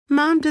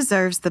Mom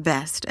deserves the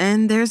best,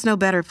 and there's no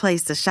better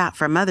place to shop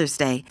for Mother's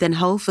Day than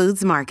Whole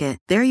Foods Market.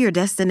 They're your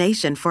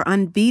destination for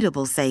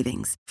unbeatable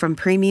savings, from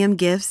premium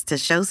gifts to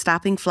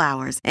show-stopping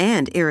flowers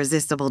and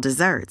irresistible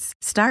desserts.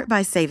 Start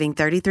by saving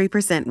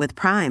 33% with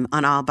Prime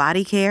on all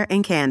body care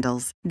and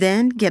candles.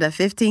 Then get a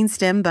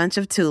 15-stem bunch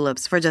of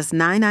tulips for just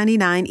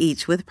 $9.99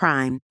 each with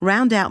Prime.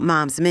 Round out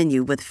Mom's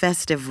menu with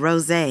festive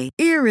rosé,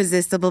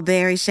 irresistible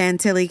berry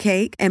chantilly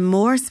cake, and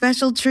more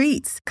special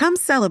treats. Come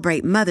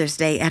celebrate Mother's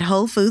Day at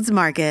Whole Foods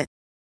Market.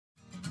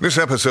 This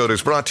episode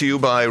is brought to you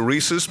by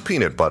Reese's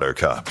Peanut Butter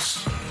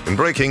Cups. In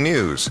breaking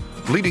news,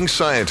 leading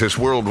scientists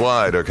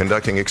worldwide are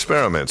conducting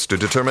experiments to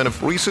determine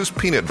if Reese's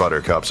Peanut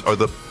Butter Cups are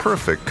the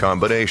perfect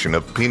combination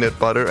of peanut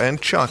butter and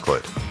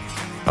chocolate.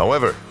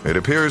 However, it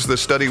appears the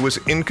study was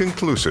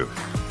inconclusive,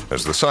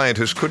 as the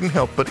scientists couldn't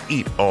help but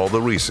eat all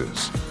the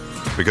Reese's.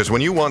 Because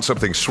when you want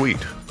something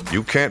sweet,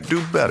 you can't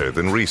do better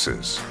than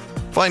Reese's.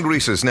 Find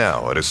Reese's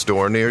now at a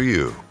store near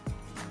you.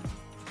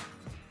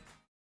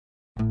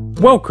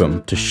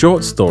 Welcome to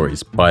Short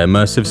Stories by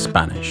Immersive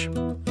Spanish.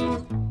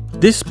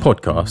 This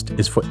podcast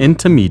is for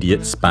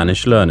intermediate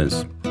Spanish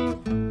learners.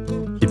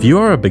 If you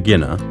are a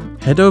beginner,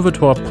 head over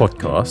to our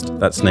podcast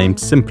that's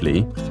named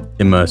simply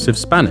Immersive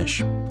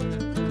Spanish.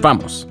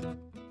 Vamos.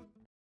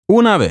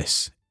 Una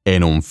vez,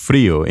 en un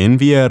frío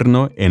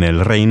invierno en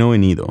el Reino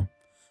Unido,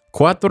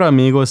 4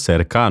 amigos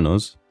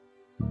cercanos,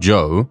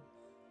 Joe,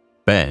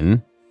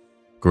 Ben,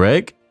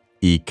 Greg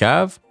y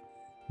Cav,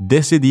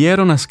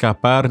 decidieron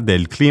escapar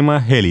del clima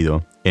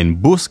gélido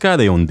en busca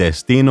de un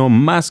destino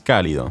más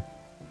cálido.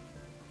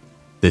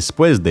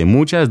 Después de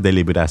muchas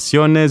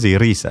deliberaciones y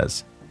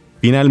risas,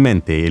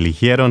 finalmente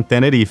eligieron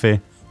Tenerife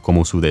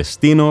como su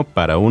destino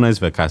para unas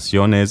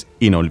vacaciones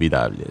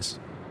inolvidables.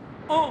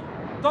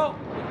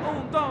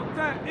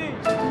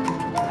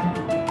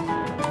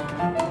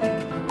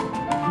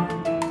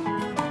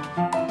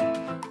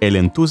 El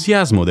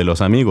entusiasmo de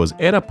los amigos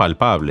era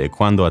palpable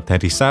cuando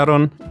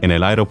aterrizaron en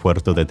el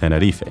aeropuerto de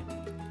Tenerife.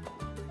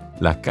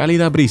 La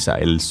cálida brisa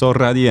y el sol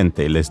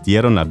radiante les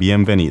dieron la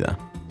bienvenida.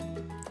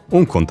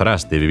 Un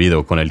contraste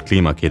vivido con el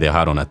clima que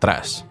dejaron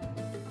atrás.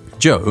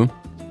 Joe,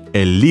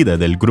 el líder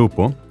del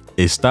grupo,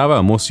 estaba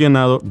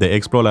emocionado de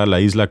explorar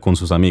la isla con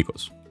sus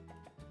amigos.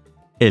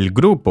 El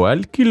grupo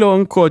alquiló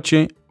un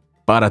coche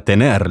para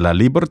tener la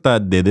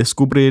libertad de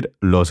descubrir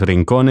los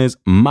rincones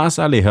más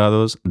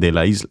alejados de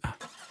la isla.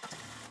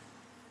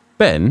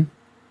 Ben,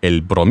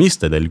 el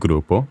bromista del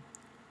grupo,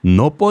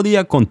 no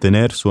podía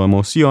contener su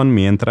emoción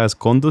mientras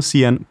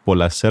conducían por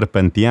las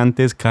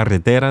serpenteantes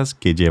carreteras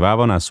que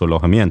llevaban a su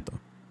alojamiento.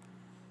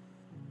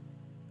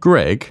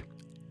 Greg,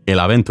 el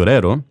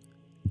aventurero,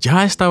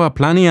 ya estaba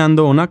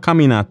planeando una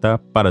caminata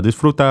para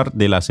disfrutar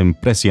de las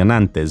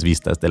impresionantes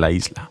vistas de la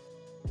isla.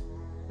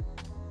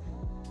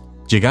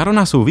 Llegaron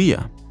a su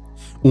vía,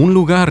 un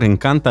lugar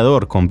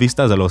encantador con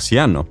vistas al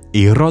océano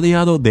y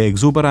rodeado de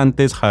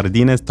exuberantes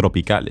jardines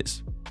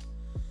tropicales.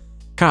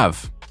 Cav,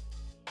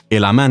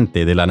 el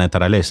amante de la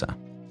naturaleza,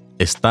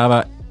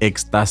 estaba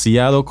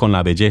extasiado con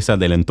la belleza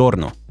del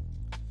entorno.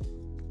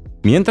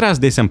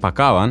 Mientras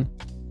desempacaban,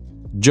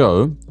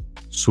 Joe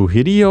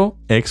sugirió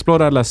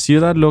explorar la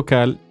ciudad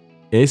local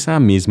esa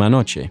misma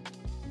noche.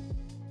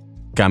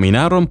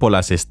 Caminaron por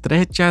las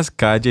estrechas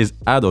calles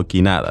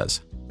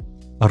adoquinadas,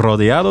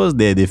 rodeados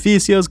de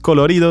edificios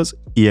coloridos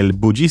y el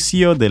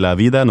bullicio de la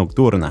vida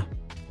nocturna.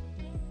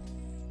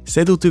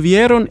 Se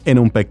detuvieron en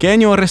un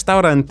pequeño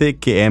restaurante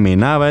que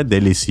emanaba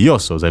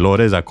deliciosos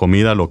olores a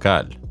comida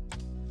local.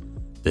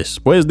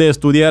 Después de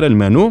estudiar el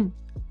menú,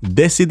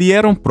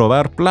 decidieron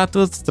probar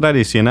platos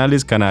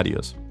tradicionales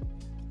canarios.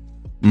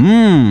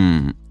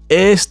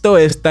 Esto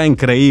está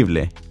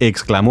increíble,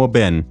 exclamó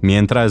Ben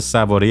mientras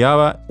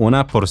saboreaba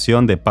una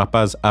porción de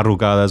papas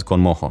arrugadas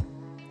con mojo.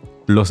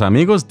 Los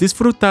amigos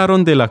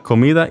disfrutaron de la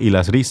comida y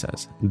las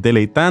risas,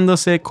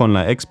 deleitándose con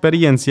la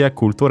experiencia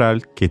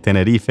cultural que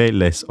Tenerife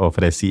les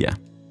ofrecía.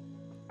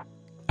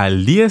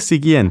 Al día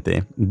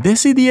siguiente,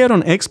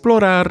 decidieron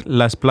explorar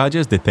las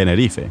playas de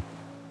Tenerife.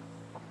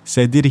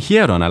 Se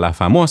dirigieron a la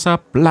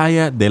famosa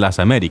Playa de las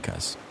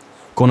Américas,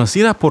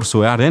 conocida por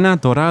su arena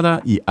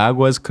dorada y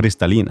aguas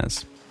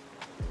cristalinas.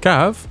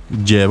 Cav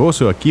llevó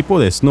su equipo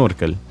de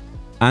snorkel,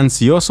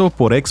 ansioso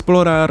por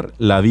explorar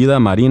la vida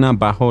marina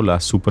bajo la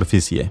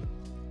superficie.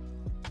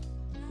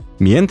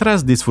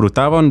 Mientras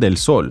disfrutaban del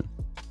sol,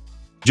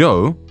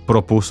 Joe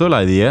propuso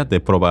la idea de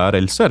probar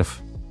el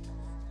surf.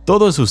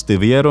 Todos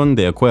estuvieron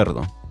de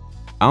acuerdo,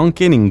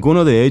 aunque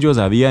ninguno de ellos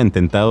había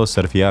intentado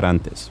surfear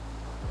antes.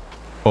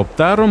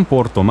 Optaron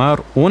por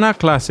tomar una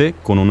clase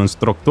con un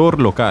instructor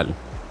local.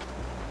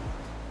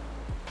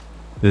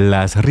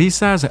 Las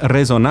risas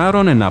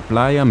resonaron en la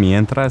playa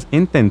mientras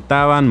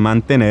intentaban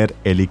mantener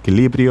el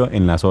equilibrio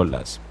en las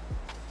olas.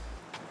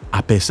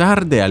 A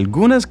pesar de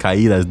algunas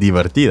caídas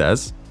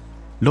divertidas,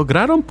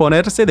 lograron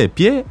ponerse de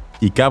pie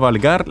y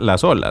cabalgar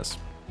las olas.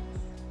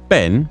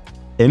 Ben,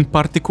 en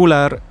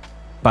particular,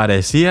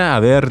 parecía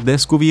haber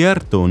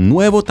descubierto un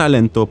nuevo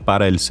talento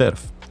para el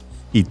surf,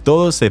 y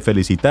todos se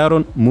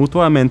felicitaron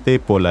mutuamente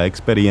por la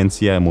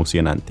experiencia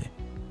emocionante.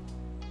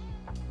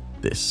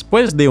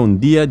 Después de un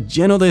día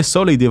lleno de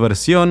sol y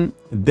diversión,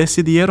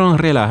 decidieron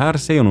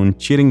relajarse en un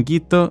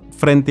chiringuito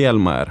frente al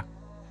mar.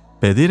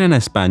 Pedir en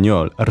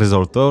español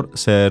resultó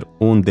ser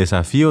un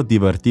desafío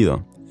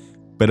divertido,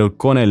 pero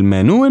con el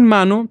menú en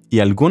mano y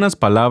algunas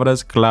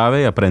palabras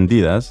clave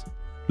aprendidas,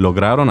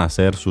 lograron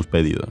hacer sus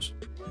pedidos.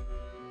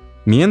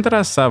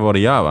 Mientras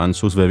saboreaban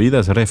sus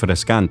bebidas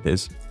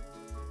refrescantes,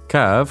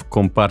 Cav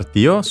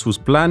compartió sus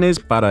planes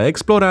para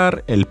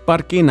explorar el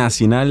Parque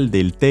Nacional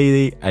del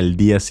Teide al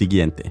día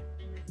siguiente.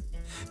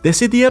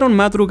 Decidieron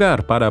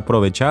madrugar para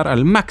aprovechar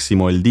al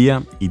máximo el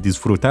día y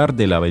disfrutar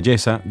de la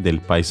belleza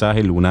del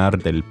paisaje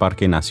lunar del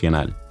Parque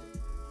Nacional.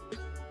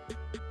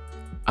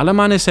 Al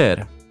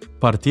amanecer,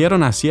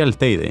 partieron hacia el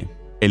Teide,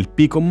 el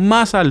pico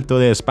más alto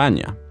de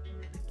España.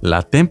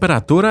 La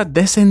temperatura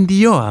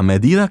descendió a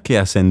medida que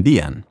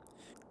ascendían,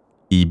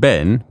 y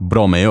Ben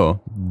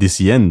bromeó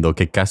diciendo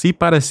que casi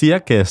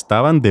parecía que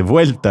estaban de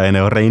vuelta en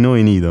el Reino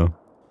Unido.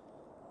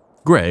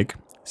 Greg,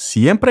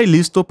 siempre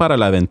listo para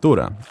la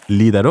aventura,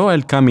 lideró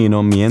el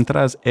camino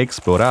mientras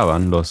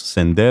exploraban los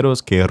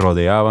senderos que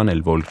rodeaban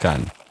el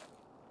volcán.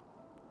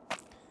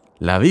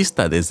 La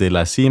vista desde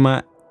la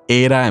cima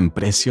era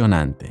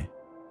impresionante.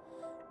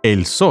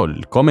 El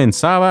sol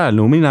comenzaba a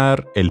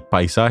iluminar el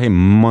paisaje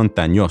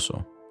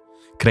montañoso,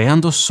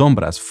 creando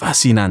sombras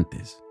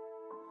fascinantes.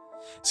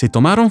 Se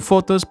tomaron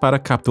fotos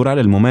para capturar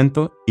el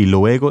momento y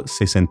luego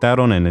se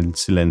sentaron en el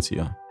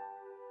silencio,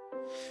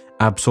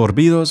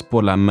 absorbidos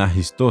por la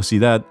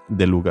majestuosidad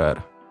del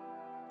lugar.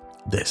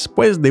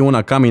 Después de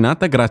una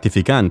caminata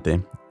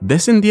gratificante,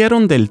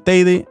 descendieron del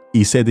Teide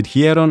y se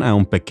dirigieron a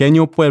un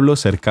pequeño pueblo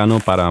cercano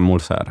para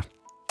almorzar.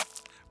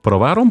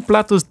 Probaron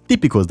platos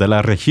típicos de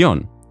la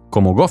región,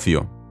 como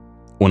gofio,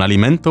 un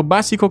alimento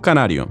básico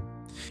canario,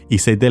 y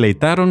se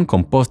deleitaron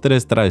con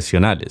postres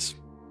tradicionales.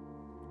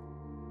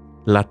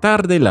 La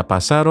tarde la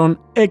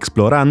pasaron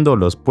explorando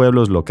los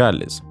pueblos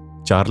locales,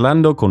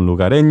 charlando con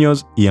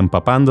lugareños y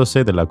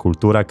empapándose de la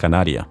cultura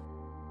canaria.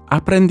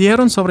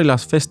 Aprendieron sobre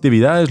las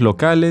festividades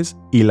locales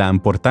y la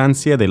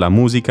importancia de la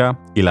música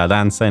y la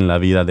danza en la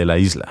vida de la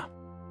isla.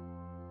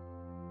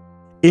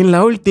 En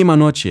la última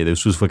noche de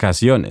sus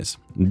vacaciones,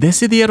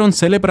 decidieron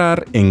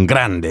celebrar en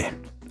grande.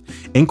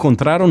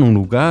 Encontraron un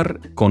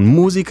lugar con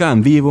música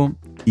en vivo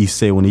y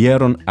se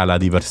unieron a la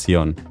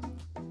diversión.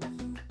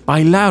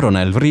 Bailaron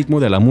al ritmo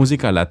de la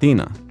música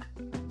latina,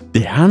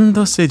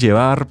 dejándose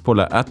llevar por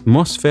la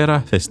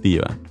atmósfera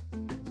festiva.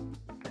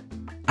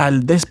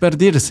 Al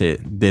despedirse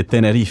de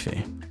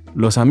Tenerife,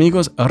 los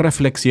amigos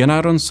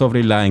reflexionaron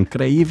sobre la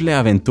increíble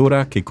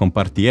aventura que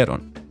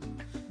compartieron.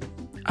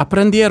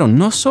 Aprendieron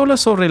no solo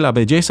sobre la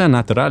belleza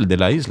natural de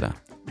la isla,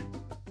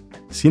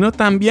 sino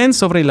también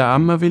sobre la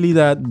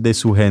amabilidad de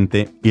su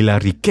gente y la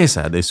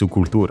riqueza de su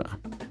cultura.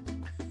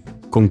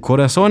 Con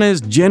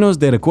corazones llenos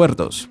de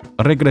recuerdos,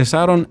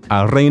 regresaron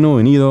al Reino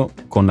Unido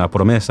con la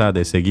promesa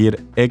de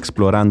seguir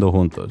explorando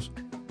juntos,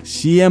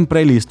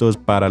 siempre listos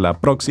para la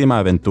próxima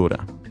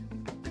aventura.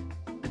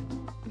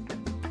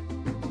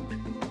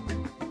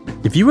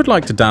 If you would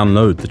like to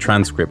download the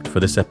transcript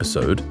for this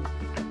episode,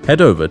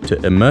 head over to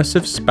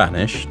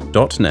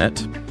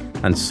immersivespanish.net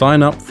and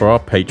sign up for our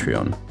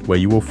Patreon, where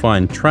you will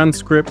find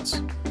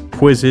transcripts,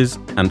 quizzes,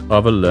 and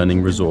other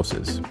learning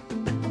resources.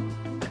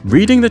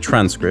 Reading the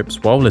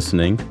transcripts while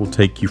listening will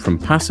take you from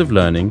passive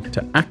learning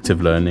to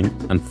active learning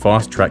and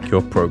fast-track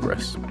your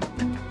progress.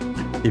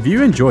 If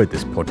you enjoyed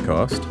this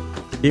podcast,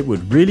 it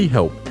would really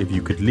help if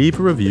you could leave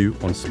a review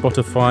on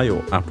Spotify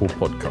or Apple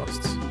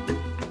Podcasts.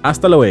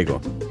 Hasta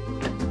luego!